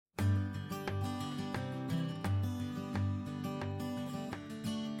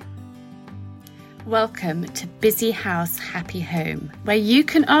Welcome to Busy House, Happy Home, where you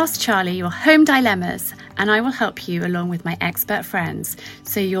can ask Charlie your home dilemmas and I will help you along with my expert friends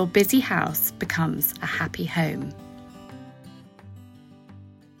so your busy house becomes a happy home.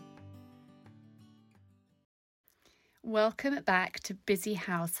 Welcome back to Busy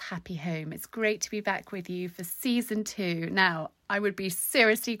House, Happy Home. It's great to be back with you for season 2. Now, I would be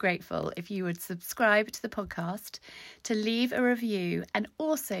seriously grateful if you would subscribe to the podcast, to leave a review, and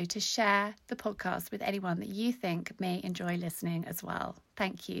also to share the podcast with anyone that you think may enjoy listening as well.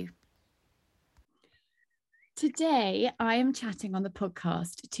 Thank you. Today, I am chatting on the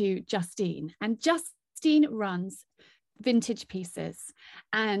podcast to Justine, and Justine runs Vintage Pieces,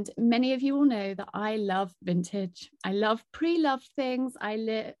 and many of you will know that I love vintage. I love pre-loved things.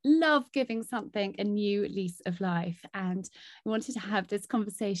 I love giving something a new lease of life, and I wanted to have this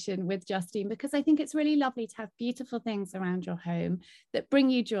conversation with Justine because I think it's really lovely to have beautiful things around your home that bring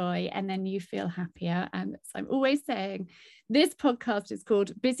you joy and then you feel happier. And so I'm always saying this podcast is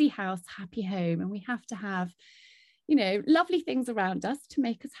called Busy House, Happy Home, and we have to have lovely things around us to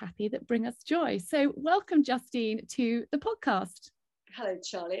make us happy that bring us joy. So welcome, Justine, to the podcast. Hello,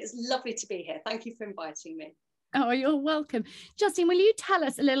 Charlie. It's lovely to be here. Thank you for inviting me. Oh, you're welcome. Justine, will you tell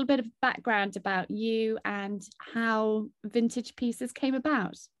us a little bit of background about you and how Vintage Pieces came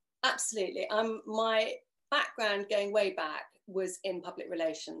about? Absolutely. My background going way back was in public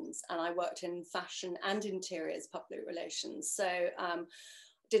relations, and I worked in fashion and interiors public relations. So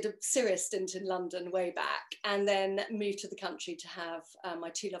did a serious stint in London way back, and then moved to the country to have my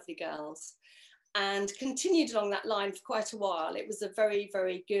 2 lovely girls, and continued along that line for quite a while. It was a very,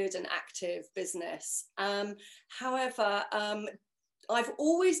 very good and active business. However, I've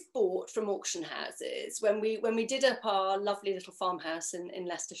always bought from auction houses. When we did up our lovely little farmhouse in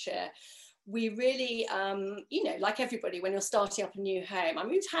Leicestershire, we really, like everybody, when you're starting up a new home, I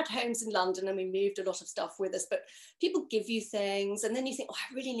mean, we've had homes in London and we moved a lot of stuff with us, but people give you things and then you think, oh,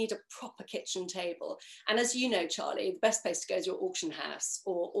 I really need a proper kitchen table. And as you know, Charlie, the best place to go is your auction house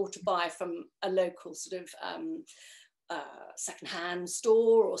or to buy from a local sort of secondhand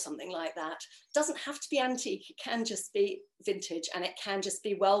store or something like that. It doesn't have to be antique, it can just be vintage, and it can just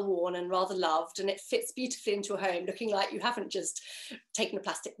be well worn and rather loved, and it fits beautifully into a home, looking like you haven't just taken a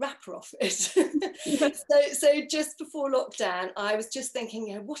plastic wrapper off it. so just before lockdown, I was just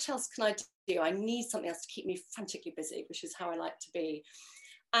thinking, what else can I do? I need something else to keep me frantically busy, which is how I like to be.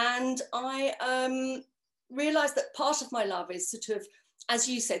 And I realized that part of my love is sort of, as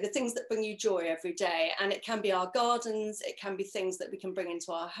you say, the things that bring you joy every day. And it can be our gardens, it can be things that we can bring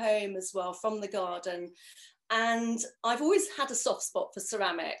into our home as well from the garden. And I've always had a soft spot for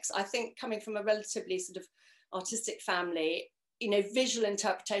ceramics. I think coming from a relatively sort of artistic family, visual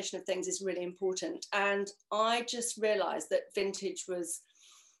interpretation of things is really important. And I just realized that vintage was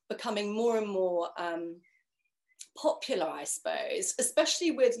becoming more and more popular, I suppose, especially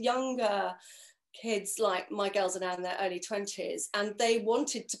with younger kids. Like my girls are now in their early 20s and they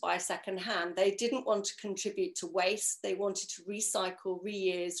wanted to buy secondhand. They didn't want to contribute to waste. They wanted to recycle,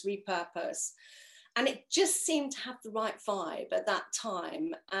 reuse, repurpose. And it just seemed to have the right vibe at that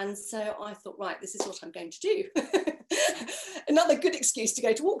time. And so I thought, right, this is what I'm going to do. Another good excuse to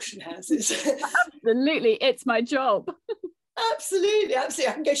go to auction houses. Absolutely, it's my job. Absolutely.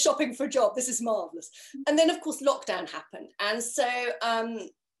 I can go shopping for a job. This is marvellous. And then, of course, lockdown happened. And so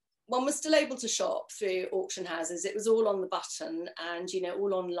one was still able to shop through auction houses. It was all on the button and,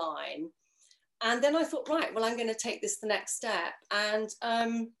 all online. And then I thought, right, well, I'm going to take this the next step. And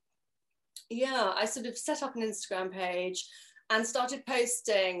I sort of set up an Instagram page and started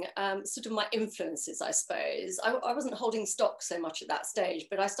posting sort of my influences, I suppose. I wasn't holding stock so much at that stage,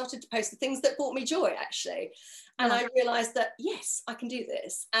 but I started to post the things that brought me joy, actually. And I realized that, yes, I can do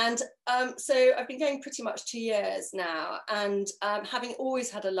this. And so I've been going pretty much 2 years now, and having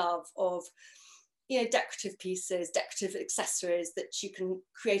always had a love of, decorative pieces, decorative accessories that you can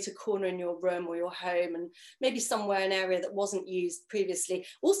create a corner in your room or your home, and maybe somewhere, an area that wasn't used previously.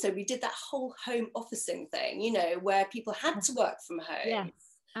 Also, we did that whole home officing thing, where people had to work from home. Yes.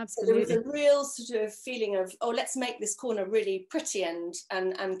 Absolutely. So there was a real sort of feeling of, oh, let's make this corner really pretty and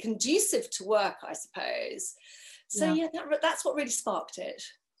conducive to work, I suppose. So that's what really sparked it.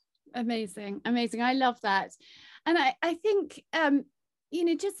 Amazing. I love that. And I think,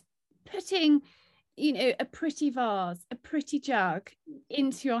 just putting, a pretty vase, a pretty jug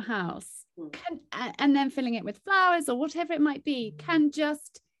into your house and then filling it with flowers or whatever it might be can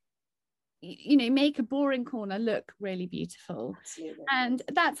just, make a boring corner look really beautiful. Absolutely. And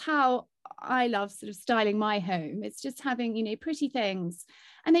that's how I love sort of styling my home. It's just having, pretty things,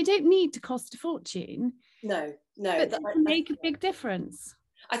 and they don't need to cost a fortune. No. But they can make a big difference.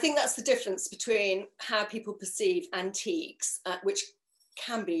 I think that's the difference between how people perceive antiques, which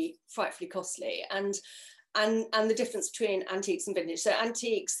can be frightfully costly, and the difference between antiques and vintage. So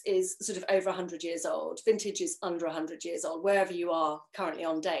antiques is sort of over 100 years old. Vintage is under 100 years old, wherever you are currently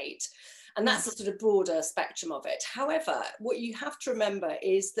on date. And that's the sort of broader spectrum of it. However, what you have to remember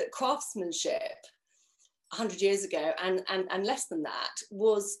is that craftsmanship 100 years ago and less than that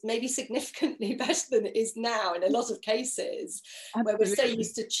was maybe significantly better than it is now in a lot of cases. Absolutely. Where we're so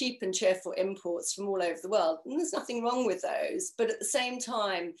used to cheap and cheerful imports from all over the world, and there's nothing wrong with those, but at the same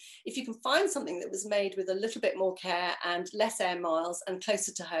time, if you can find something that was made with a little bit more care and less air miles and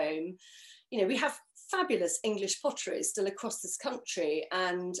closer to home, you know, we have fabulous English pottery still across this country,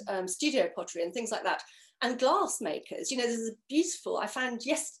 and studio pottery and things like that. And glass makers, you know, there's a beautiful, I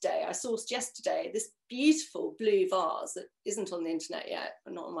sourced yesterday, this beautiful blue vase that isn't on the internet yet,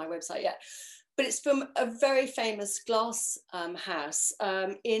 not on my website yet, but it's from a very famous glass house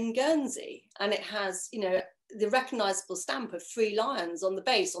in Guernsey. And it has, you know, the recognisable stamp of 3 lions on the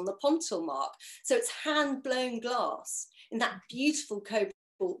base, on the pontil mark. So it's hand-blown glass in that beautiful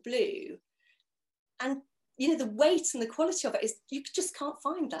cobalt blue. And you know, the weight and the quality of it is, you just can't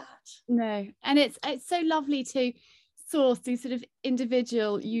find that. No, and it's so lovely to source these sort of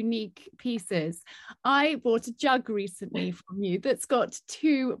individual unique pieces. I bought a jug recently from you that's got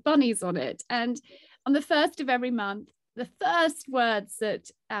 2 bunnies on it, and on the first of every month, the first words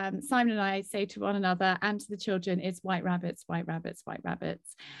that Simon and I say to one another and to the children is white rabbits, white rabbits, white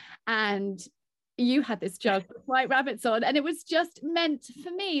rabbits. And you had this jug with white rabbits on, and it was just meant for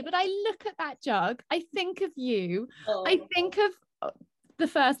me. But I look at that jug, I think of you, I think of the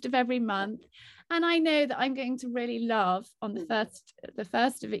first of every month, and I know that I'm going to really love on the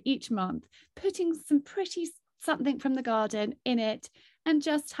first of each month putting some pretty something from the garden in it and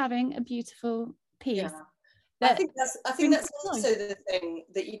just having a beautiful piece. Yeah. I think that's also the thing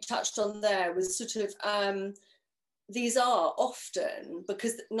that you touched on there, was sort of these are often,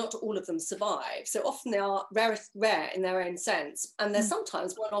 because not all of them survive, so often they are rare in their own sense, and they're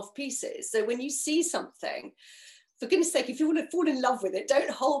sometimes one-off pieces. So when you see something, for goodness sake, if you want to fall in love with it, don't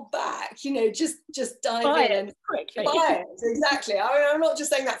hold back, you know, just dive in and buy it. Exactly. I'm not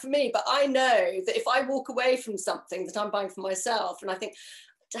just saying that for me, but I know that if I walk away from something that I'm buying for myself and I think,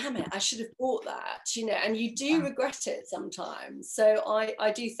 damn it, I should have bought that, you know, and you do regret it sometimes. So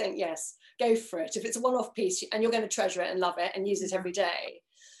I do think, yes, go for it. If it's a one-off piece and you're going to treasure it and love it and use it every day.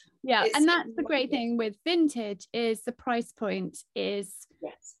 Yeah, and that's the great thing with vintage, is the price point is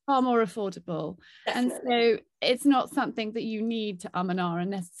far more affordable. Definitely. And so it's not something that you need to and ah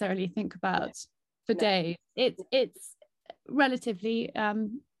and necessarily think about for days. It's relatively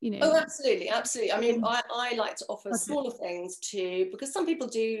you know. Oh, absolutely. I mean, I like to offer smaller things too, because some people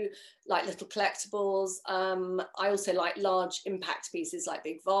do like little collectibles. I also like large impact pieces like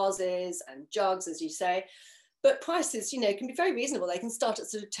big vases and jugs, as you say. But prices, you know, can be very reasonable. They can start at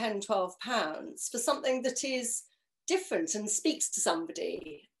sort of £10-12 for something that is different and speaks to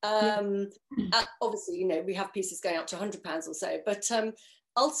somebody. Obviously, you know, we have pieces going up to £100 or so, but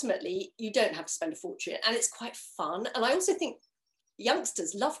ultimately you don't have to spend a fortune, and it's quite fun. And I also think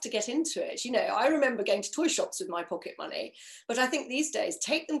youngsters love to get into it. You know, I remember going to toy shops with my pocket money, but I think these days,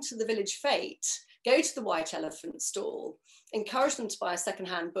 take them to the village fete, go to the White Elephant stall, encourage them to buy a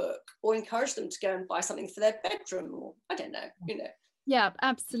secondhand book, or encourage them to go and buy something for their bedroom, or I don't know, you know. Yeah,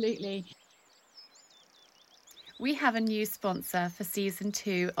 absolutely. We have a new sponsor for season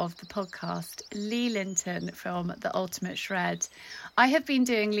 2 of the podcast, Lee Linton from The Ultimate Shred. I have been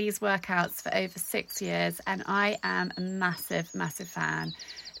doing Lee's workouts for over 6 years, and I am a massive, massive fan.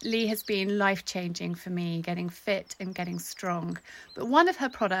 Lee has been life-changing for me, getting fit and getting strong. But one of her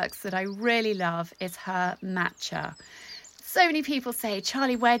products that I really love is her matcha. So many people say,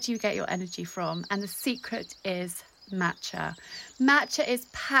 Charlie, where do you get your energy from? And the secret is matcha. Matcha is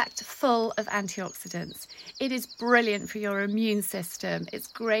packed full of antioxidants. It is brilliant for your immune system. It's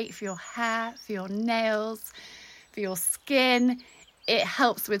great for your hair, for your nails, for your skin. It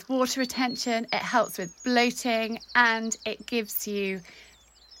helps with water retention. It helps with bloating, and it gives you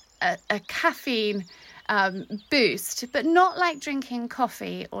a caffeine boost, but not like drinking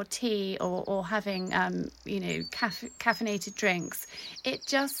coffee or tea or having caffeinated drinks. It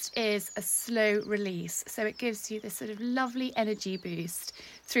just is a slow release, so it gives you this sort of lovely energy boost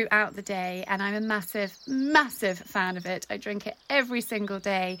throughout the day, and I'm a massive fan of it. I drink it every single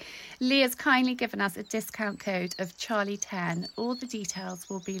day. Lee has kindly given us a discount code of Charlie10. All the details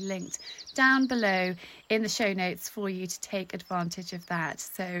will be linked down below in the show notes for you to take advantage of that.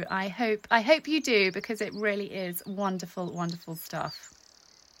 So I hope you do, because it really is wonderful stuff.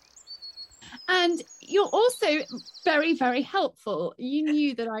 And you're also very, very helpful. You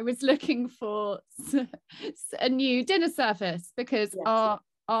knew that I was looking for a new dinner service because Yes.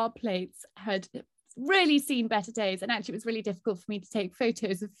 our plates had really seen better days, and actually it was really difficult for me to take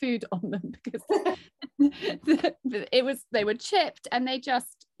photos of food on them because they were chipped and they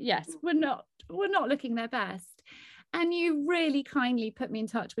just were not looking their best. And you really kindly put me in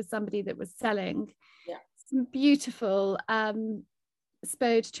touch with somebody that was selling some beautiful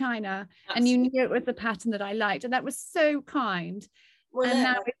spode china. Absolutely. And you knew it was a pattern that I liked, and that was so kind. Well, and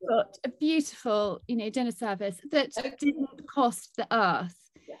now we've got a beautiful, dinner service that didn't cost the earth.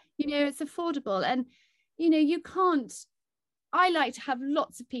 It's affordable, and you can't. I like to have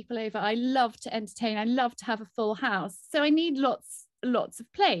lots of people over. I love to entertain. I love to have a full house, so I need lots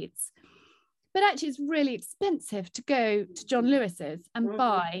of plates. But actually, it's really expensive to go to John Lewis's and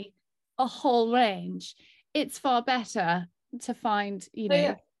buy a whole range. It's far better to find,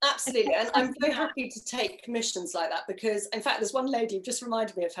 absolutely. And I'm very happy to take commissions like that, because in fact there's one lady who just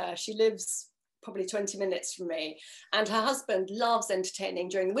reminded me of her. She lives probably 20 minutes from me, and her husband loves entertaining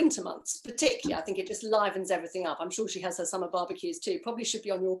during the winter months particularly. I think it just livens everything up. I'm sure she has her summer barbecues too. Probably should be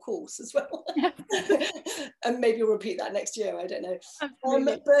on your course as well. And maybe you'll repeat that next year, I don't know.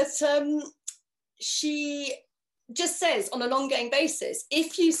 But she just says on an ongoing basis,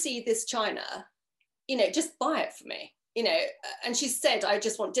 if you see this china, just buy it for me. And she said, I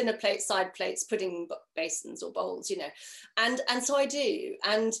just want dinner plates, side plates, pudding basins or bowls, and so I do.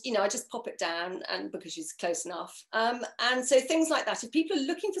 And, I just pop it down, and because she's close enough. And so things like that, if people are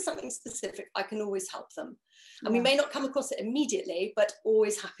looking for something specific, I can always help them. And we may not come across it immediately, but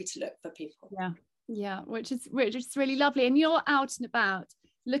always happy to look for people. Yeah, which is really lovely. And you're out and about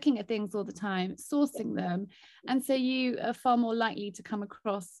looking at things all the time, sourcing them, and so you are far more likely to come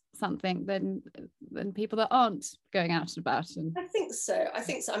across something than people that aren't going out and about. And I think so.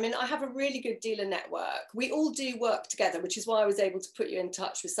 I mean, I have a really good dealer network. We all do work together, which is why I was able to put you in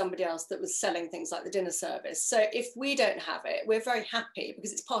touch with somebody else that was selling things like the dinner service. So if we don't have it, we're very happy,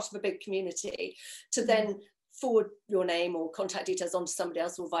 because it's part of a big community, to then forward your name or contact details onto somebody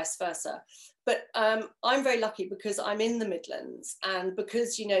else, or vice versa. But I'm very lucky because I'm in the Midlands, and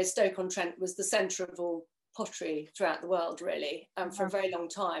because Stoke-on-Trent was the centre of all pottery throughout the world, really, for a very long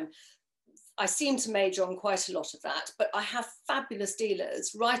time. I seem to major on quite a lot of that, but I have fabulous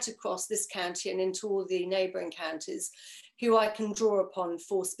dealers right across this county and into all the neighbouring counties who I can draw upon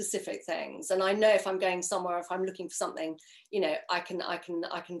for specific things. And I know if I'm going somewhere, if I'm looking for something, I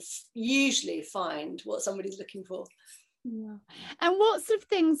can usually find what somebody's looking for. Yeah. And what sort of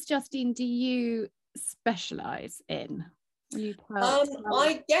things, Justine, do you specialise in?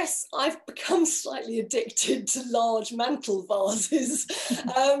 I guess I've become slightly addicted to large mantle vases.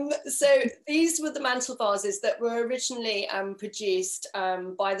 So these were the mantle vases that were originally produced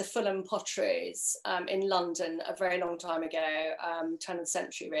by the Fulham Potteries in London a very long time ago, turn of the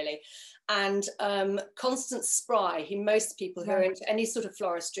century really. And Constance Spry, who most people who are into any sort of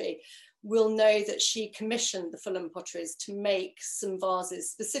floristry will know, that she commissioned the Fulham Potteries to make some vases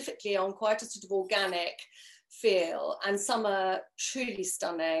specifically on quite a sort of organic feel, and some are truly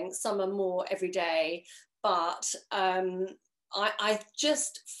stunning, some are more everyday, but I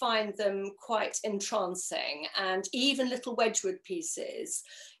just find them quite entrancing. And even little Wedgwood pieces,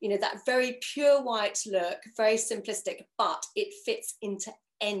 that very pure white look, very simplistic, but it fits into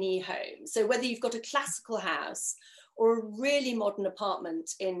any home. So whether you've got a classical house or a really modern apartment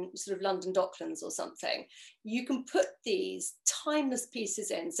in sort of London Docklands or something, you can put these timeless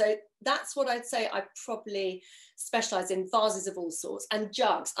pieces in. So that's what I'd say I probably specialise in, vases of all sorts, and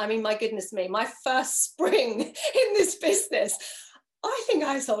jugs. I mean, my goodness me, my first spring in this business, I think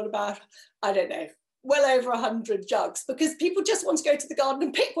I sold about, I don't know, well over 100 jugs, because people just want to go to the garden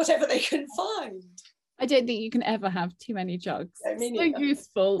and pick whatever they can find. I don't think you can ever have too many jugs. So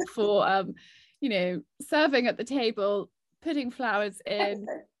useful for serving at the table, putting flowers in,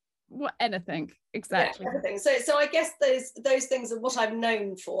 anything, exactly. Yeah, everything. So I guess those things are what I'm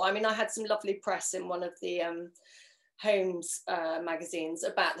known for. I mean, I had some lovely press in one of the Homes magazines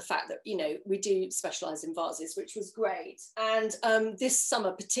about the fact that we do specialise in vases, which was great. And this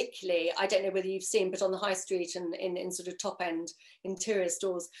summer particularly, I don't know whether you've seen, but on the high street and in sort of top end interior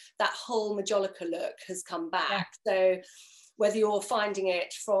stores, that whole Majolica look has come back. So whether you're finding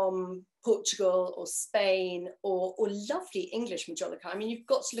it from Portugal or Spain or lovely English Majolica, I mean, you've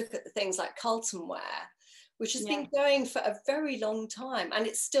got to look at the things like Carlton ware, which has been going for a very long time, and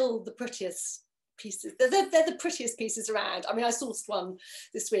it's still the prettiest pieces. They're the prettiest pieces around. I mean, I sourced one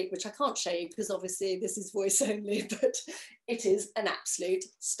this week, which I can't show you because obviously this is voice only, but it is an absolute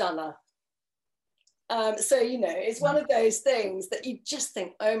stunner. So, it's one of those things that you just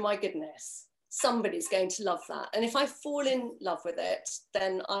think, oh my goodness, somebody's going to love that. And if I fall in love with it,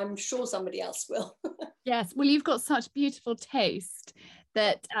 then I'm sure somebody else will. Yes, well, you've got such beautiful taste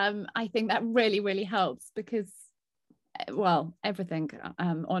that I think that really, really helps, because, well, everything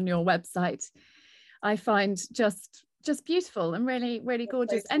on your website I find just beautiful and really, really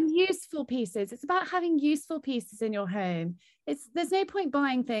gorgeous and useful pieces. It's about having useful pieces in your home. There's no point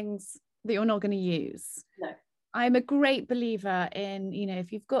buying things that you're not going to use. No. I'm a great believer in,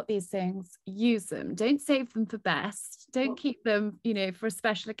 if you've got these things, use them. Don't save them for best. Don't keep them, for a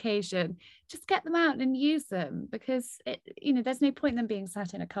special occasion. Just get them out and use them, because there's no point in them being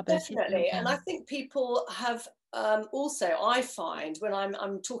sat in a cupboard. Definitely. And I think people have also, I find when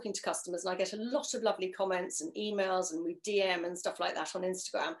I'm talking to customers, and I get a lot of lovely comments and emails, and we DM and stuff like that on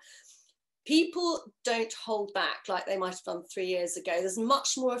Instagram, people don't hold back like they might have done 3 years ago. There's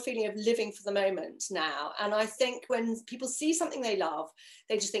much more a feeling of living for the moment now. And I think when people see something they love,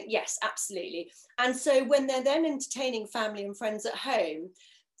 they just think, yes, absolutely. And so when they're then entertaining family and friends at home,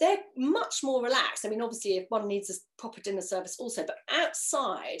 they're much more relaxed. I mean, obviously, if one needs a proper dinner service also, but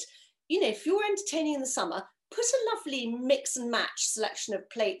outside, if you're entertaining in the summer, put a lovely mix and match selection of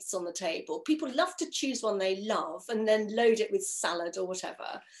plates on the table. People love to choose one they love and then load it with salad or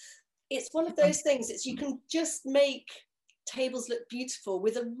whatever. It's one of those things. You can just make tables look beautiful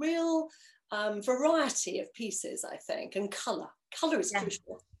with a real variety of pieces, I think, and colour. Colour is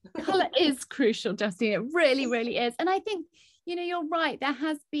crucial. Colour is crucial, Justine. It really, really is. And I think, you're right. There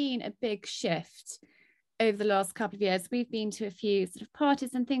has been a big shift over the last couple of years. We've been to a few sort of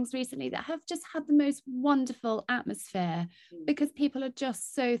parties and things recently that have just had the most wonderful atmosphere, because people are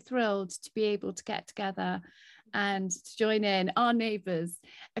just so thrilled to be able to get together and to join in. Our neighbours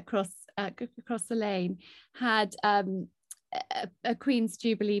across the lane had a Queen's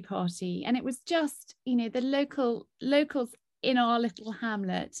Jubilee party, and it was just the locals in our little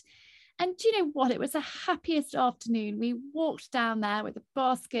hamlet. And do you know what? It was the happiest afternoon. We walked down there with a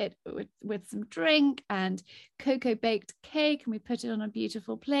basket with some drink and cocoa baked cake, and we put it on a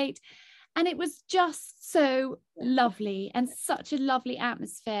beautiful plate. And it was just so lovely and such a lovely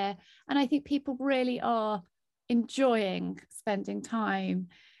atmosphere. And I think people really are enjoying spending time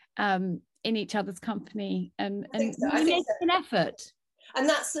in each other's company and making an effort. And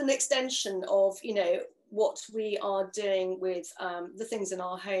that's an extension of, what we are doing with the things in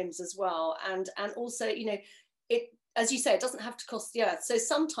our homes as well. And also, it, as you say, it doesn't have to cost the earth. So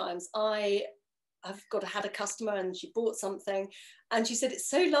sometimes I've had a customer and she bought something and she said, it's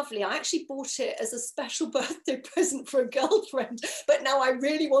so lovely. I actually bought it as a special birthday present for a girlfriend, but now I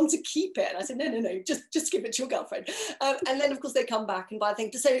really want to keep it. And I said, no, just give it to your girlfriend. And then of course they come back and buy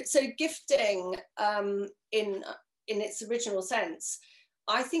things. So gifting in its original sense,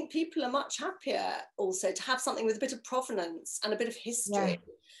 I think people are much happier also to have something with a bit of provenance and a bit of history. Yeah.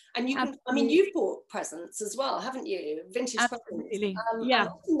 And you can, I mean, you've bought presents as well, haven't you? Vintage Absolutely. presents. Yeah. And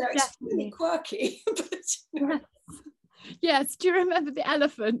often they're extremely quirky. But, Yes. Do you remember the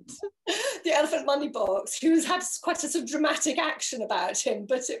elephant? The elephant money box, who's had quite a sort of dramatic action about him,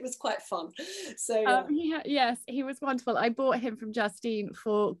 but it was quite fun. So yes, he was wonderful. I bought him from Justine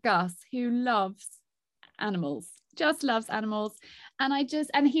for Gus, who loves animals, just loves animals.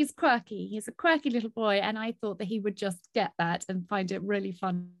 And he's quirky. He's a quirky little boy. And I thought that he would just get that and find it really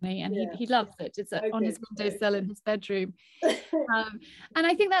funny. And he loves it. It's on his windowsill in his bedroom. And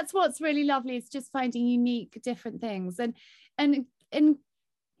I think that's what's really lovely, is just finding unique, different things. And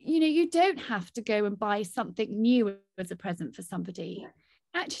you don't have to go and buy something new as a present for somebody.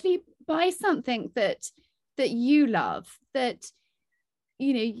 Actually buy something that you love, that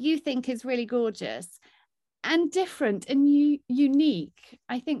you think is really gorgeous and different and unique.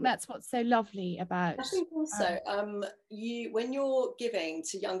 I think that's what's so lovely about. I think also when you're giving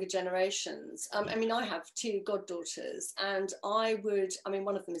to younger generations, I mean, I have 2 goddaughters, and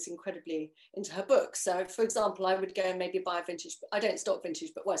one of them is incredibly into her books. So for example, I would go and maybe buy a vintage, I don't stock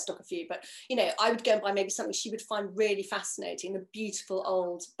vintage, but I stock a few, but I would go and buy maybe something she would find really fascinating, a beautiful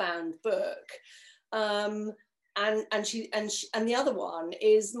old bound book. And the other one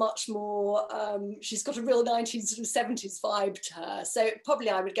is much more, she's got a real 1970s vibe to her. So probably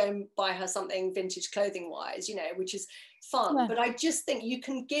I would go and buy her something vintage clothing wise, which is fun. Yeah. But I just think you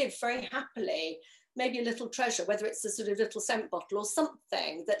can give very happily maybe a little treasure, whether it's a sort of little scent bottle or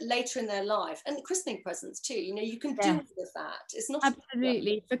something that later in their life, and christening presents too, you can do with that. It's not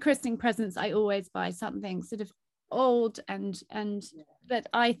absolutely for christening presents. I always buy something sort of old and that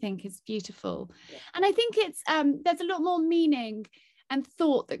I think is beautiful. And I think it's there's a lot more meaning and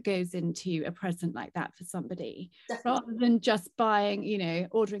thought that goes into a present like that for somebody. Definitely. Rather than just buying,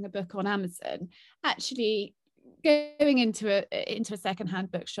 ordering a book on Amazon. Actually, going into a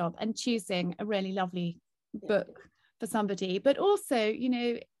secondhand bookshop and choosing a really lovely book for somebody, but also, you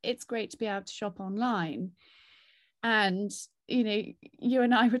know, it's great to be able to shop online. And you know, you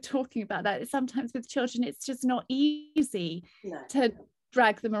and I were talking about that. Sometimes with children, it's just not easy to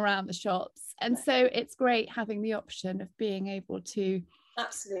drag them around the shops, and so it's great having the option of being able to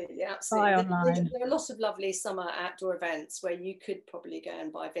absolutely buy online. There are a lot of lovely summer outdoor events where you could probably go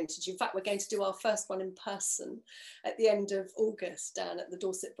and buy vintage. In fact, we're going to do our first one in person at the end of August down at the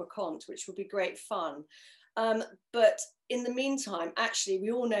Dorset Brocante, which will be great fun. But in the meantime, actually,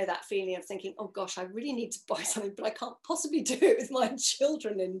 we all know that feeling of thinking, oh gosh, I really need to buy something, but I can't possibly do it with my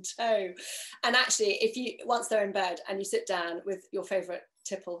children in tow. And actually, if you, once they're in bed and you sit down with your favorite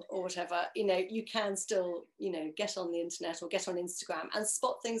tipple or whatever, you know, you can still, you know, get on the internet or get on Instagram and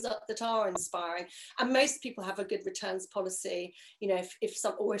spot things up that are inspiring. And most people have a good returns policy. You know, if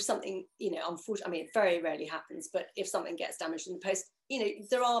something, you know, unfortunately, I mean, it very rarely happens, but if something gets damaged in the post, you know,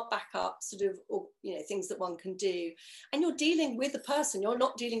 there are backup sort of, or, you know, things that one can do. And you're dealing with a person, you're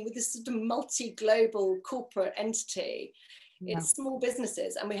not dealing with this sort of multi-global corporate entity. It's small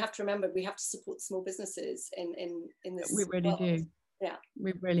businesses, and we have to remember we have to support small businesses in this. We really do. Yeah,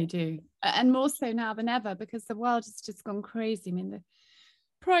 we really do, and more so now than ever, because the world has just gone crazy. I mean, the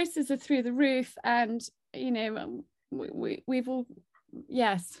prices are through the roof, and you know, we've all,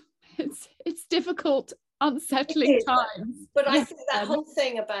 yes, it's difficult, unsettling times. But I think that whole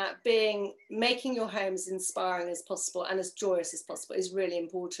thing about making your home as inspiring as possible and as joyous as possible is really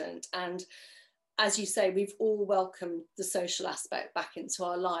important. And as you say, we've all welcomed the social aspect back into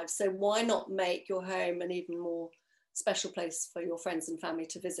our lives. So why not make your home an even more special place for your friends and family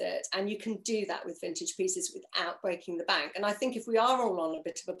to visit? And you can do that with vintage pieces without breaking the bank. And I think if we are all on a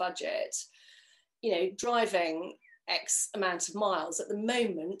bit of a budget, you know, driving X amount of miles at the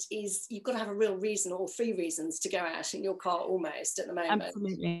moment is, you've got to have a real reason or 3 reasons to go out in your car almost at the moment.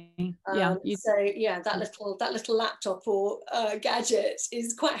 Absolutely. So yeah, that little laptop or gadget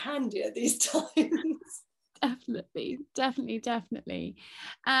is quite handy at these times. Definitely.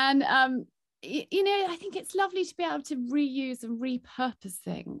 And you know, I think it's lovely to be able to reuse and repurpose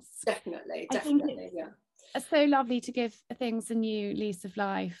things. Definitely, yeah. It's so lovely to give things a new lease of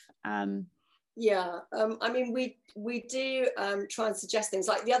life. Yeah, I mean, we do try and suggest things.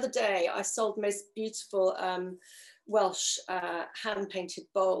 Like the other day, I sold the most beautiful Welsh hand-painted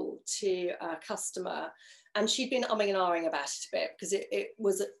bowl to a customer, and she'd been umming and ahhing about it a bit because it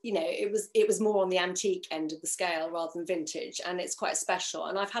was, you know, it was more on the antique end of the scale rather than vintage, and it's quite special.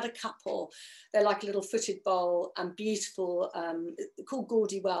 And I've had a couple, they're like a little footed bowl and beautiful, called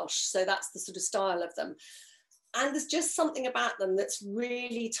Gaudy Welsh, so that's the sort of style of them. And there's just something about them that's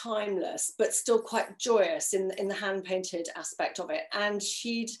really timeless, but still quite joyous in the hand-painted aspect of it. And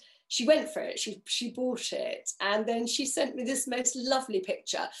she went for it, she bought it, and then she sent me this most lovely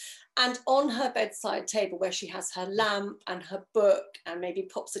picture. And on her bedside table, where she has her lamp and her book and maybe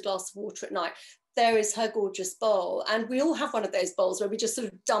pops a glass of water at night, there is her gorgeous bowl. And we all have one of those bowls where we just sort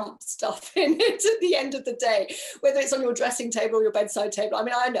of dump stuff in it at the end of the day, whether it's on your dressing table or your bedside table. I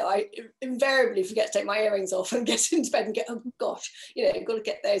mean, I know I invariably forget to take my earrings off and get into bed and get, oh gosh, you know, you've got to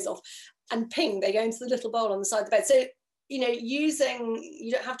get those off. And ping, they go into the little bowl on the side of the bed. So, you know, you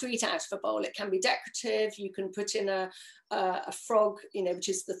don't have to eat out of a bowl. It can be decorative. You can put in a frog, you know, which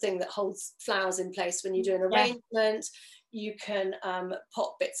is the thing that holds flowers in place when you do an arrangement. You can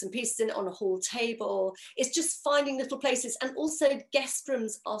pop bits and pieces in it on a hall table. It's just finding little places. And also guest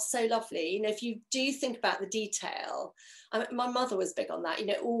rooms are so lovely. You know, if you do think about the detail, my mother was big on that. You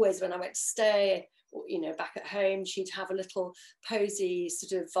know, always when I went to stay, you know, back at home, she'd have a little posy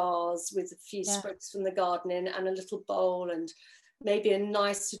sort of vase with a few sprigs from the garden in, and a little bowl, and maybe a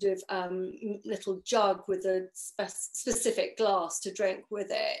nice sort of little jug with a specific glass to drink with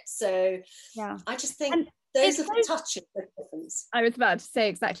it. So I just think those little touches make a difference. I was about to say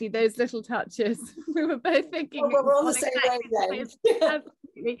exactly those little touches. We were both thinking. Well, we're on the same wavelength.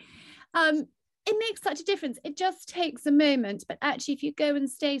 Absolutely. It makes such a difference. It just takes a moment, but actually, if you go and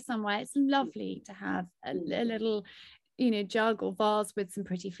stay somewhere, it's lovely to have a little, you know, jug or vase with some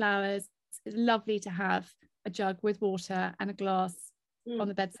pretty flowers. It's lovely to have a jug with water and a glass on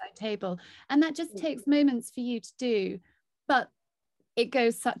the bedside table, and that just takes moments for you to do, but it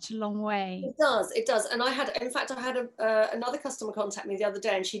goes such a long way. It does. And I had another customer contact me the other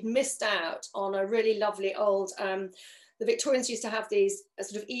day, and she'd missed out on a really lovely old, the Victorians used to have these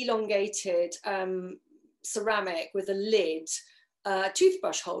sort of elongated ceramic with a lid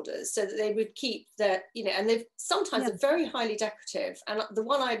toothbrush holders, so that they would keep their, you know, and they've sometimes are very highly decorative. And the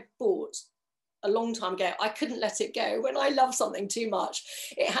one I bought a long time ago, I couldn't let it go. When I love something too much,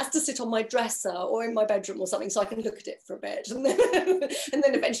 it has to sit on my dresser or in my bedroom or something so I can look at it for a bit. And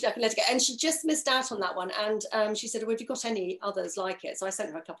then eventually I can let it go. And she just missed out on that one. And she said, well, have you got any others like it? So I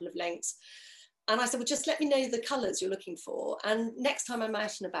sent her a couple of links. And I said, well, just let me know the colours you're looking for. And next time I'm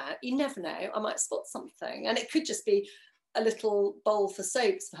out and about, you never know, I might spot something. And it could just be a little bowl for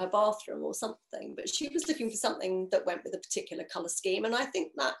soaps for her bathroom or something. But she was looking for something that went with a particular colour scheme. And I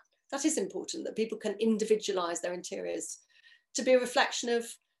think that is important, that people can individualise their interiors to be a reflection of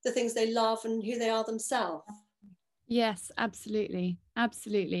the things they love and who they are themselves. Yes, absolutely.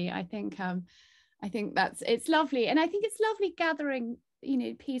 Absolutely. I think it's lovely. And I think it's lovely gathering,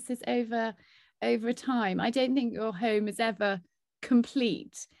 pieces over time. I don't think your home is ever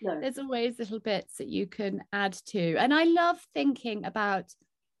complete. No. There's always little bits that you can add to. And I love thinking about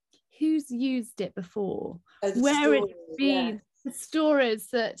who's used it before, where it's been, the stories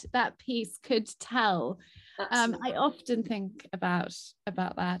that piece could tell. I often think about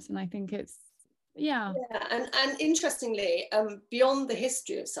that, and I think it's and interestingly, beyond the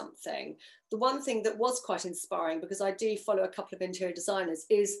history of something, the one thing that was quite inspiring, because I do follow a couple of interior designers,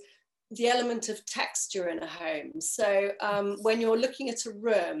 is the element of texture in a home. So when you're looking at a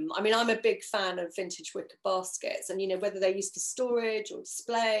room, I mean, I'm a big fan of vintage wicker baskets, and whether they're used for storage or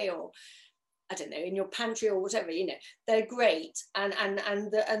display, or I don't know, in your pantry or whatever, they're great. And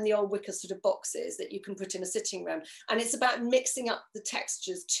the old wicker sort of boxes that you can put in a sitting room. And it's about mixing up the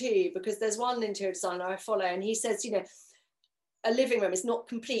textures too, because there's one interior designer I follow, and he says, a living room is not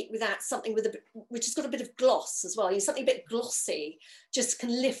complete without something which has got a bit of gloss as well. Something a bit glossy just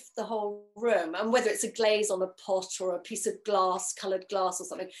can lift the whole room. And whether it's a glaze on a pot or a piece of glass, coloured glass or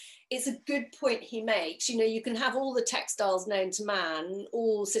something, it's a good point he makes. You can have all the textiles known to man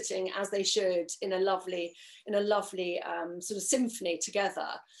all sitting as they should in a lovely sort of symphony together.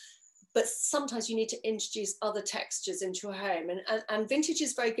 But sometimes you need to introduce other textures into your home. And vintage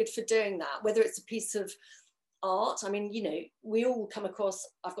is very good for doing that, whether it's a piece of art. I mean, we all come across,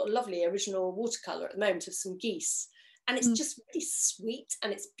 I've got a lovely original watercolour at the moment of some geese, and it's just really sweet,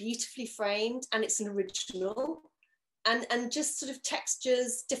 and it's beautifully framed, and it's an original, and just sort of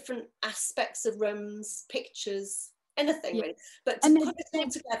textures, different aspects of rooms, pictures, anything really, but to put it all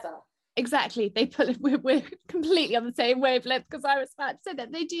together. Exactly, they pull it. We're completely on the same wavelength, because I was about to say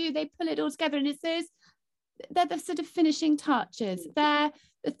that they pull it all together, and they're the sort of finishing touches. They're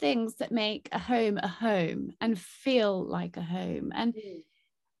the things that make a home and feel like a home. And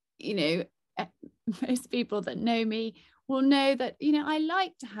most people that know me will know that I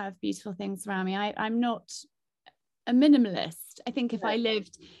like to have beautiful things around me. I'm not a minimalist. I think if I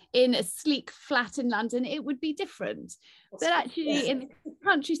lived in a sleek flat in London, it would be different. But actually, in the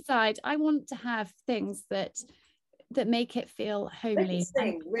countryside, I want to have things that make it feel homely.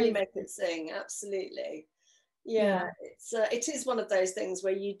 Really make it sing. Absolutely. Yeah. It is one of those things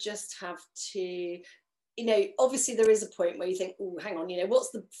where you just have to, obviously there is a point where you think, oh, hang on, what's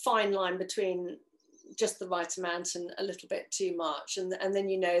the fine line between just the right amount and a little bit too much, and then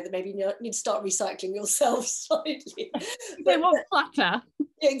that maybe you need to start recycling yourself slightly. They want flatter.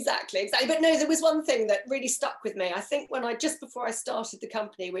 Exactly. But no, there was one thing that really stuck with me. I think just before I started the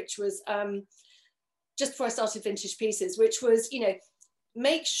company, which was just before I started Vintage Pieces, which was,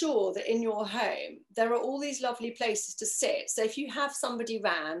 make sure that in your home there are all these lovely places to sit. So if you have somebody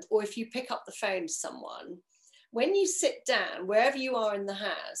round, or if you pick up the phone to someone, when you sit down, wherever you are in the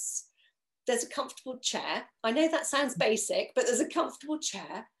house, there's a comfortable chair. I know that sounds basic, but there's a comfortable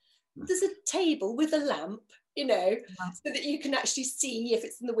chair. There's a table with a lamp, so that you can actually see if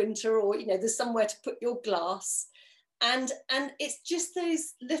it's in the winter, or, there's somewhere to put your glass. And it's just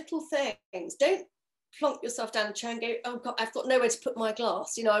those little things. Don't plonk yourself down a chair and go, oh God, I've got nowhere to put my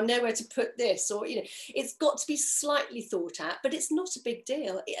glass, I'm nowhere to put this, or, it's got to be slightly thought out, but it's not a big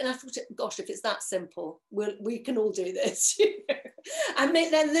deal. And I thought, gosh, if it's that simple, we can all do this, and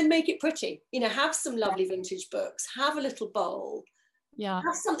then make it pretty, have some lovely vintage books, have a little bowl, have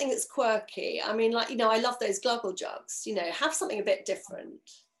something that's quirky. I mean, I love those gluggle jugs, have something a bit different.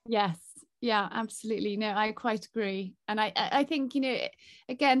 Yes. Yeah, absolutely. No, I quite agree. And I think,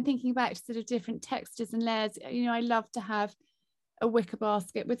 again, thinking back to sort of different textures and layers, I love to have a wicker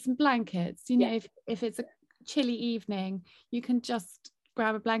basket with some blankets. If it's a chilly evening, you can just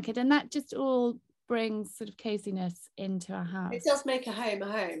grab a blanket, and that just all brings sort of coziness into a house. It does make a home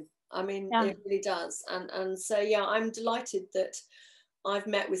a home. I mean, it really does. And so, I'm delighted that I've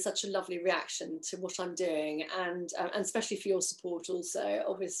met with such a lovely reaction to what I'm doing, and especially for your support also,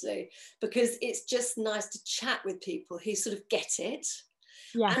 obviously, because it's just nice to chat with people who sort of get it.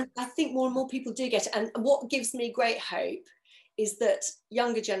 And I think more and more people do get it. And what gives me great hope is that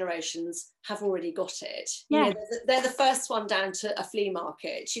younger generations have already got it. Yeah. You know, they're the first one down to a flea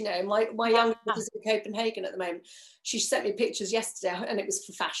market. You know, my younger daughter's in Copenhagen at the moment. She sent me pictures yesterday, and it was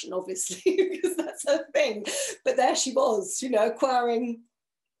for fashion, obviously, because that's her thing. But there she was, you know, acquiring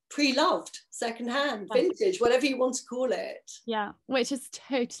pre-loved, secondhand, vintage, whatever you want to call it. Yeah, which is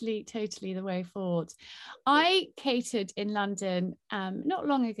totally the way forward. I catered in London not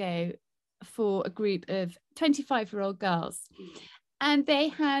long ago for a group of 25-year-old girls, and they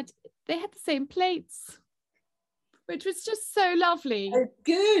had the same plates, which was just so lovely. Oh,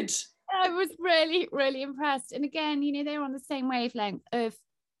 good. I was really impressed. And again, you know, they're on the same wavelength of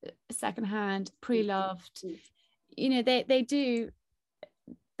secondhand, pre-loved. You know, they do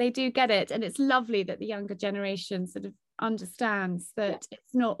get it, and it's lovely that the younger generation sort of understands that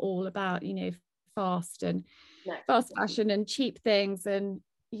it's not all about, you know, fast fashion and cheap things. And,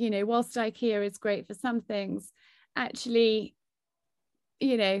 you know, whilst IKEA is great for some things, actually,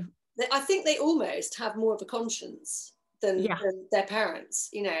 you know, I think they almost have more of a conscience than their parents,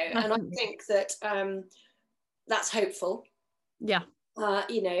 you know. Definitely. And I think that that's hopeful. Yeah.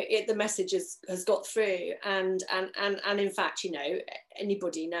 You know, the message has got through, and in fact, you know,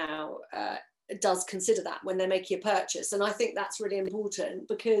 anybody now does consider that when they're making a purchase. And I think that's really important,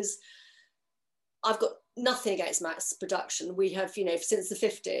 because I've got nothing against mass production. We have, you know, since the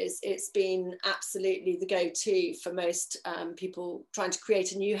 50s, it's been absolutely the go-to for most people trying to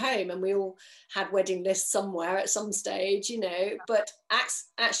create a new home. And we all had wedding lists somewhere at some stage, you know. But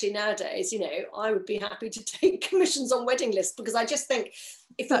actually nowadays, you know, I would be happy to take commissions on wedding lists, because I just think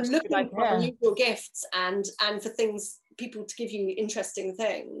if you're looking for unusual gifts and for things, people to give you interesting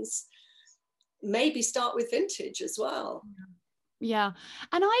things, maybe start with vintage as well. Yeah.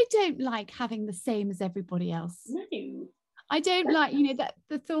 And I don't like having the same as everybody else. No. I don't like, you know, that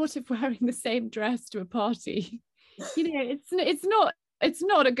the thought of wearing the same dress to a party, you know, it's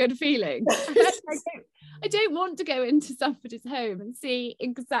not a good feeling. I don't want to go into somebody's home and see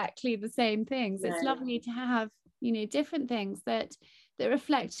exactly the same things. No. It's lovely to have, you know, different things that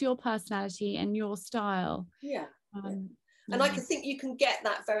reflect your personality and your style. Yeah. And I can think you can get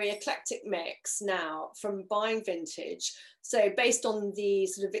that very eclectic mix now from buying vintage. So based on the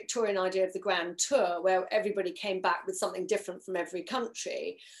sort of Victorian idea of the Grand Tour, where everybody came back with something different from every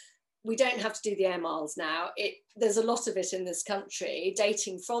country, we don't have to do the air miles now. There's a lot of it in this country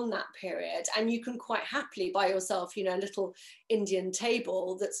dating from that period, and you can quite happily buy yourself, you know, a little Indian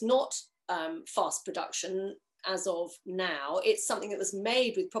table that's not fast production as of now. It's something that was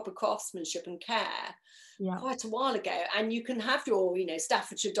made with proper craftsmanship and care quite a while ago, and you can have your, you know,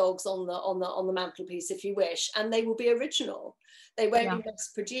 Staffordshire dogs on the mantelpiece if you wish, and they will be original. They won't be mass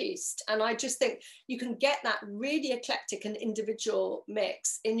produced. And I just think you can get that really eclectic and individual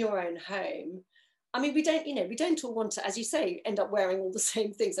mix in your own home. I mean, we don't all want to, as you say, end up wearing all the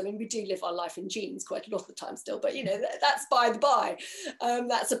same things. I mean, we do live our life in jeans quite a lot of the time still, but, you know, that's by the by.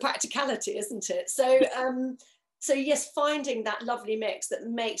 That's a practicality, isn't it? So yes, finding that lovely mix that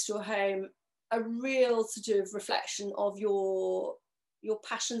makes your home a real sort of reflection of your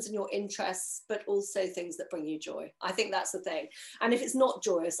passions and your interests, but also things that bring you joy. I think that's the thing. And if it's not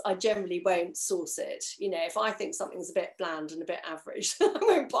joyous, I generally won't source it. You know, if I think something's a bit bland and a bit average, I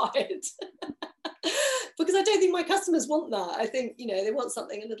won't buy it. Because I don't think my customers want that. I think, you know, they want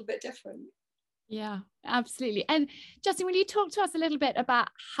something a little bit different. Yeah, absolutely. And Justine, will you talk to us a little bit about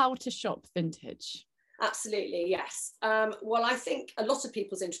how to shop vintage? Absolutely, yes. Well, I think a lot of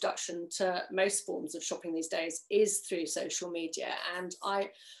people's introduction to most forms of shopping these days is through social media, and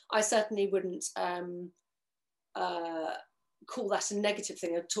I certainly wouldn't call that a negative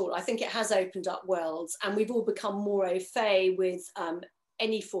thing at all. I think it has opened up worlds, and we've all become more au fait with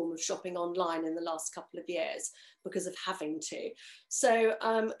any form of shopping online in the last couple of years because of having to. So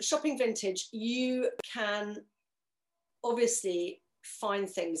shopping vintage, you can obviously find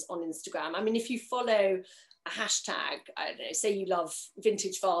things on Instagram. I mean, if you follow a hashtag, I don't know, say you love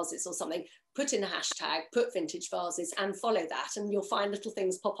vintage vases or something, put in a hashtag, put vintage vases and follow that, and you'll find little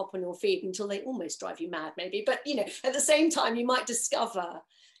things pop up on your feed until they almost drive you mad maybe. But, you know, at the same time, you might discover,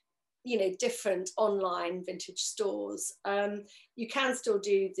 you know, different online vintage stores. You can still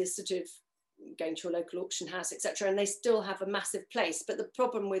do this sort of going to a local auction house, etc., and they still have a massive place. But the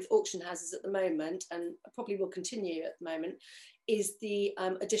problem with auction houses at the moment, and probably will continue at the moment, is the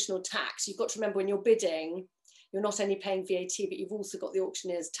additional tax. You've got to remember when you're bidding, you're not only paying VAT, but you've also got the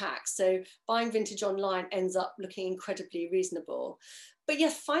auctioneer's tax. So buying vintage online ends up looking incredibly reasonable. But yeah,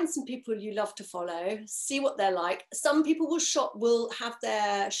 find some people you love to follow, see what they're like. Some people will have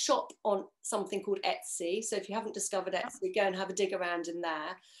their shop on something called Etsy. So if you haven't discovered Etsy, go and have a dig around in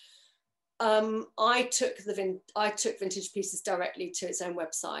there. I took Vintage Pieces directly to its own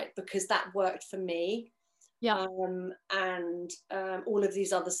website because that worked for me. Yeah. And all of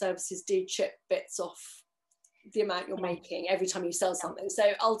these other services do chip bits off the amount you're making every time you sell something. So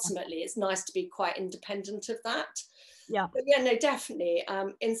ultimately, it's nice to be quite independent of that. Yeah. But yeah, no, definitely.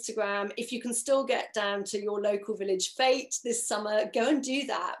 Instagram, if you can still get down to your local village fete this summer, go and do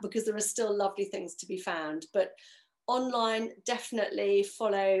that, because there are still lovely things to be found. But online, definitely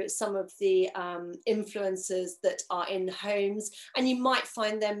follow some of the influencers that are in homes, and you might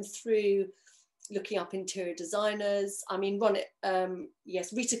find them through looking up interior designers. I mean,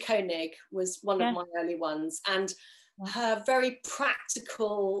 Rita Koenig was one of my early ones, and her very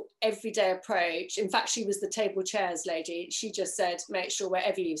practical everyday approach. In fact, she was the table chairs lady. She just said, make sure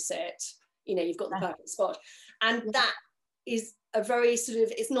wherever you sit, you've got the perfect spot. And that is a very sort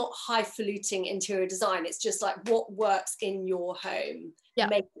of, it's not highfalutin interior design. It's just like what works in your home. Yeah.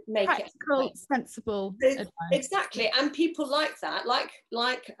 Make practical, it sensible advice. Exactly. And people like that, like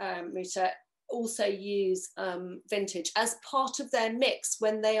Rita, also use vintage as part of their mix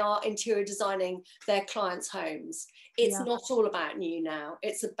when they are interior designing their clients' homes. It's not all about new now.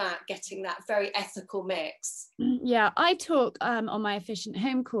 It's about getting that very ethical mix. Yeah, I talk on my Efficient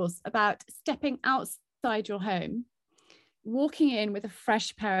Home course about stepping outside your home, walking in with a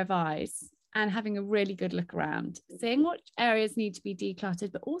fresh pair of eyes and having a really good look around, seeing what areas need to be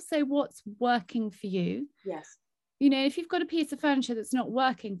decluttered, but also what's working for you. Yes. If you've got a piece of furniture that's not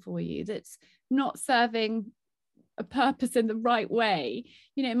working for you, that's not serving a purpose in the right way,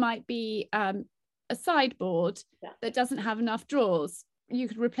 it might be a sideboard that doesn't have enough drawers. You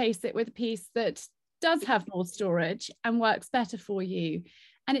could replace it with a piece that does have more storage and works better for you.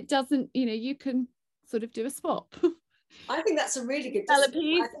 And it doesn't, you can sort of do a swap. I think that's a really good sell a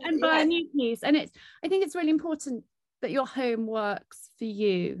piece and buy a new piece. And I think it's really important that your home works for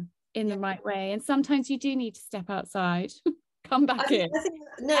you in the right way. And sometimes you do need to step outside, come back in.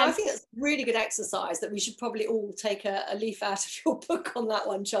 I think it's really good exercise that we should probably all take a leaf out of your book on that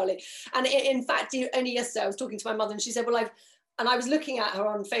one, Charlie. And in fact, only yesterday I was talking to my mother and she said, well, I was looking at her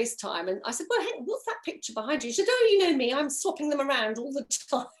on FaceTime and I said, well, hey, what's that picture behind you? She said, oh, you know me, I'm swapping them around all the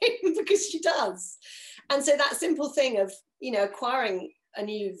time because she does. And so that simple thing of, acquiring a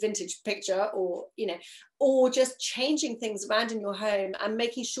new vintage picture or just changing things around in your home and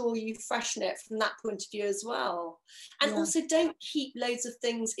making sure you freshen it from that point of view as well. And also don't keep loads of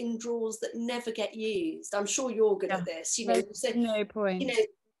things in drawers that never get used. I'm sure you're good at this, no point.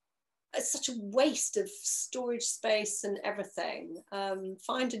 It's such a waste of storage space and everything.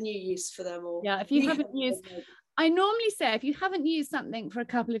 Find a new use for them. If you haven't used, I normally say if you haven't used something for a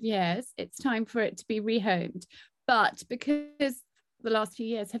couple of years, it's time for it to be rehomed. But because the last few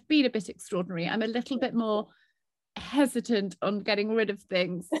years have been a bit extraordinary, I'm a little bit more hesitant on getting rid of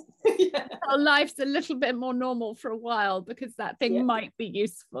things. Our life's a little bit more normal for a while because that thing might be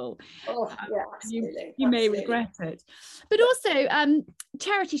useful. Absolutely. You may regret it. But also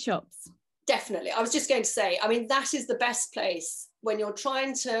charity shops. Definitely. I was just going to say, I mean, that is the best place when you're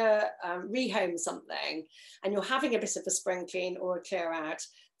trying to rehome something and you're having a bit of a spring clean or a clear out.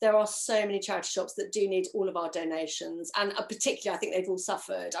 There are so many charity shops that do need all of our donations, and particularly I think they've all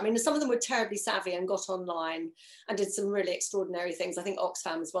suffered. I mean, some of them were terribly savvy and got online and did some really extraordinary things. I think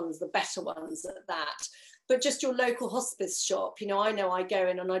Oxfam was one of the better ones at that. But just your local hospice shop, I know I go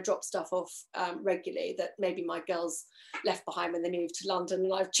in and I drop stuff off regularly that maybe my girls left behind when they moved to London,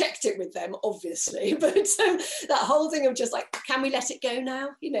 and I've checked it with them, obviously. But that whole thing of just like, can we let it go now?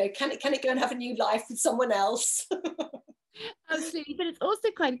 Can it go and have a new life with someone else? Absolutely, but it's also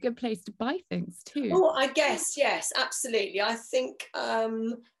quite a good place to buy things too. Oh, I guess, yes, absolutely. I think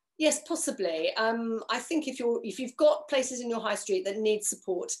yes, possibly. I think if you've got places in your high street that need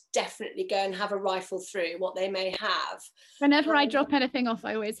support, definitely go and have a rifle through what they may have. Whenever I drop anything off,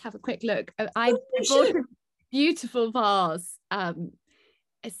 I always have a quick look. I bought a beautiful vase.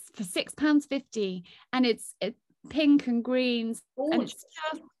 It's for £6.50, and it's pink and greens, and it's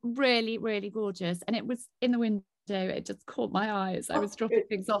just really, really gorgeous. And it was in the window. It just caught my eye as I was dropping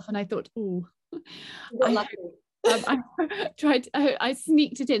things off, and I thought, oh, I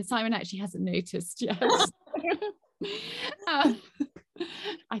sneaked it in. Simon actually hasn't noticed yet.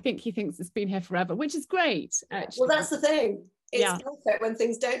 I think he thinks it's been here forever, which is great, actually. Well, that's the thing. It's perfect when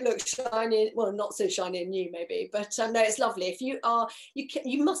things don't look shiny, well, not so shiny and new maybe, but no, it's lovely. If you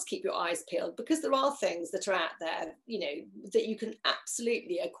must keep your eyes peeled, because there are things that are out there, that you can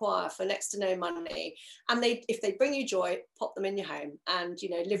absolutely acquire for next to no money, and if they bring you joy, pop them in your home and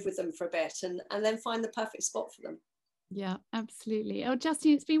live with them for a bit, and then find the perfect spot for them. Yeah, absolutely. Oh,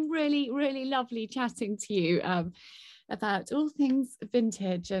 Justine, it's been really, really lovely chatting to you about all things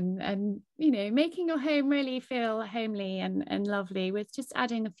vintage and making your home really feel homely and lovely with just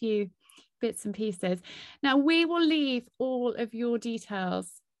adding a few bits and pieces. Now, we will leave all of your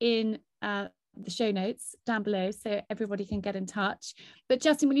details in the show notes down below so everybody can get in touch. But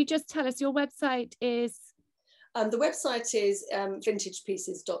Justine, will you just tell us your website is? The website is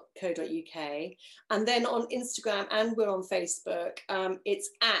vintagepieces.co.uk, and then on Instagram, and we're on Facebook, it's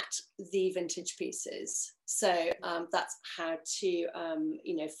at the Vintage Pieces. So that's how to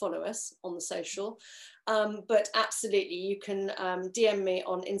follow us on the social. But absolutely, you can DM me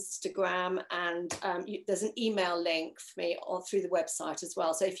on Instagram, and there's an email link for me through the website as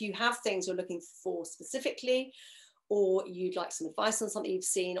well. So if you have things you're looking for specifically, or you'd like some advice on something you've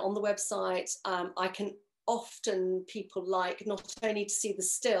seen on the website, often people like not only to see the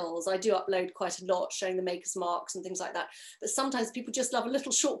stills. I do upload quite a lot showing the maker's marks and things like that, but sometimes people just love a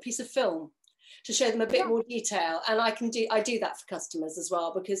little short piece of film to show them a bit more detail, and I do that for customers as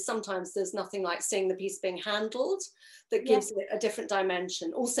well, because sometimes there's nothing like seeing the piece being handled that gives it a different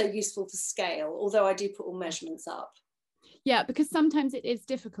dimension. Also useful for scale, although I do put all measurements up. Yeah, because sometimes it is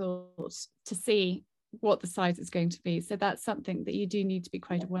difficult to see what the size is going to be, so that's something that you do need to be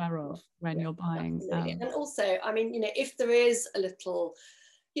quite aware of when you're buying. And also, I mean, if there is a little,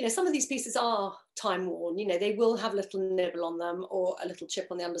 some of these pieces are time worn, they will have a little nibble on them or a little chip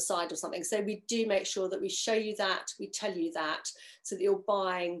on the underside or something, so we do make sure that we show you that, we tell you that, so that you're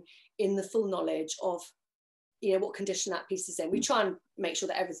buying in the full knowledge of what condition that piece is in. We try and make sure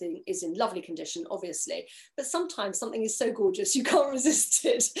that everything is in lovely condition, obviously, but sometimes something is so gorgeous you can't resist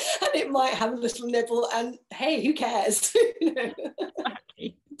it, and it might have a little nibble, and hey, who cares?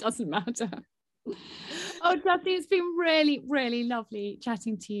 Exactly. Doesn't matter. Oh, Justine, it's been really, really lovely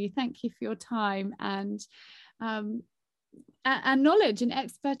chatting to you. Thank you for your time and knowledge and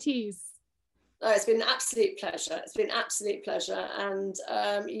expertise. Oh, it's been an absolute pleasure. It's been an absolute pleasure. And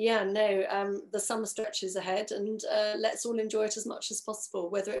the summer stretches ahead, and let's all enjoy it as much as possible,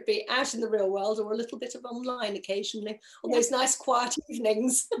 whether it be out in the real world or a little bit of online occasionally on those nice quiet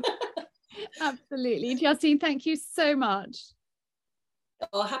evenings. Absolutely. Justine, thank you so much.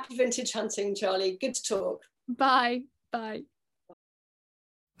 Oh, happy vintage hunting, Charlie. Good to talk. Bye. Bye.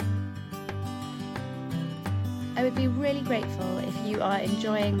 I would be really grateful if you are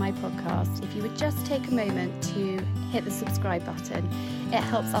enjoying my podcast, if you would just take a moment to hit the subscribe button. It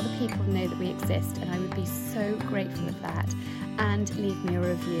helps other people know that we exist, and I would be so grateful of that. And leave me a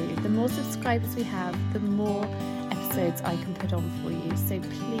review. The more subscribers we have, the more episodes I can put on for you. So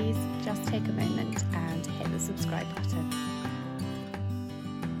please just take a moment and hit the subscribe button.